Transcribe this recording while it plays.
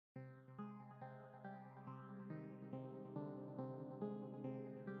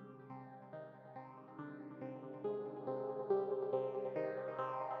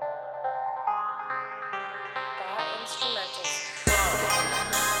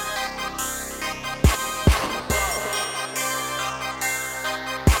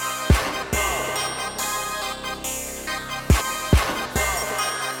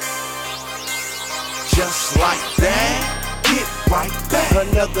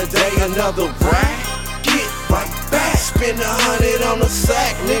Another day, another rack. Get right back. Spend 100 on the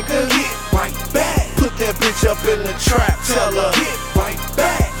sack, nigga. Get right back. Put that bitch up in the trap. Tell her, get right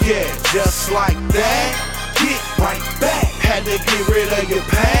back. Yeah, just like that. Get right back. Had to get rid of your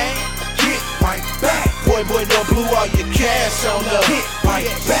pack. Get right back. Boy, don't blew all your cash on her. Get right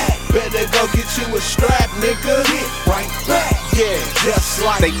back. Better go get you a strap, nigga. Get right back. Yeah, just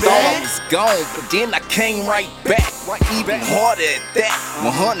like they that. They thought I was gone, but then I came right back. Even harder at that.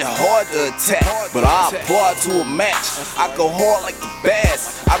 100 hard to attack, but I apply to a match. I go hard like the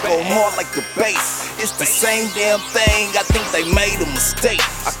bass, I go hard like the bass. It's the same damn thing, I think they made a mistake.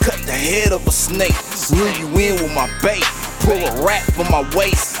 I cut the head of a snake, reel you in with my bait. Pull a rat from my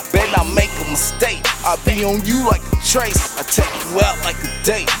waist, bet I make a mistake. I be on you like a trace, I take you out like a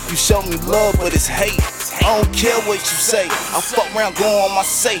date. You show me love, but it's hate. I don't care what you say, I fuck around, go on my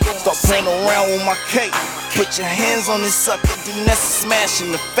safe. Start playing around with my cake. Put your hands on this sucker, then that's a smash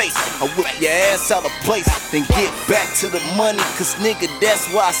in the face. I whip your ass out of place, then get back to the money. Cause nigga,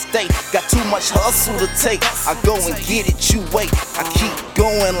 that's where I stay. Got too much hustle to take, I go and get it, you wait. I keep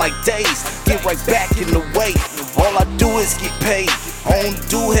going like days, get right back in the way. All I do is get paid, I don't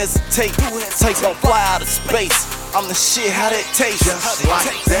do hesitate. Take on fly out of space, I'm the shit, how that taste. Just like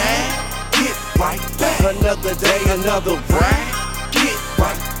that, get right back. Another day, another rack. Get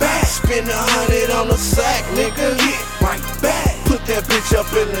right back. Spend 100 on the sack, nigga. Get right back. Put that bitch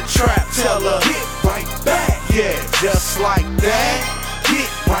up in the trap. Tell her, get right back. Yeah, just like that. Get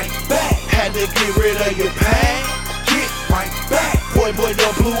right back. Had to get rid of your pack. Get right back. Boy,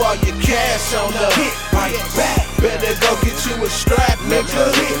 don't blew all your cash on her. Get right back. Better go get you a strap,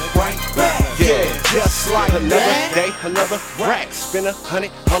 nigga. Get right back. Yeah, just like another that. day, another rack. Spend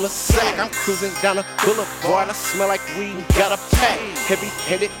 100 on the sack. I'm cruising down the boulevard. I smell like weed and got a pack.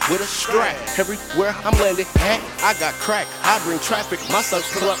 Heavy-handed with a strap. Everywhere I'm landed at, I got crack. I bring traffic. My sons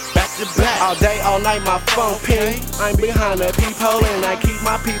pull up back to back. All day, all night, my phone ping. I'm behind the peephole and I keep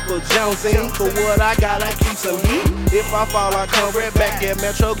my people jonesing. For what I got, I keep some heat. If I fall, I come right back. Yeah,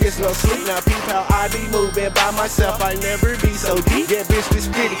 Metro gets no sleep. Now peep how I be moving by myself. I never be so deep. Yeah, bitch, this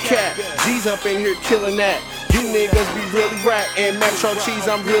pretty cat. G's up in here killing that. You niggas be really rap and Metro cheese,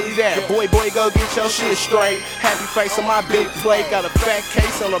 I'm really that. Boy, go get your shit straight. Happy face on my big plate. Got a fat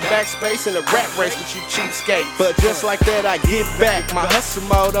case on the backspace and a rap race with you cheapskate. But just like that, I get back. My hustle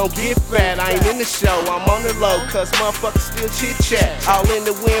mode don't get fat. I ain't in the show, I'm on the low, cause motherfuckers still chit chat. All in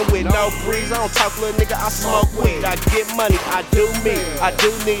the wind with no breeze. I don't talk, little nigga, I smoke weed. I get money, I do me. I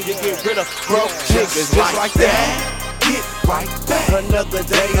do need to get rid of broke niggas just like that. Get right back. Another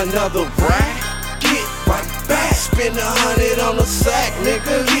day, another rack. Get right back. Spend 100 on the sack,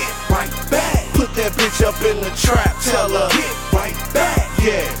 nigga. Get right back. Put that bitch up in the trap. Tell her, get right back.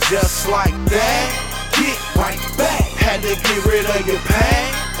 Yeah, just like that. Get right back. Had to get rid of your pack.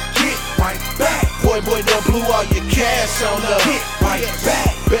 Get right back. Boy, don't blew all your cash on her. Get right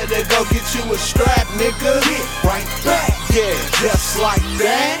back. Better go get you a strap, nigga. Get right back. Yeah, just like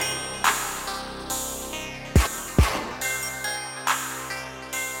that.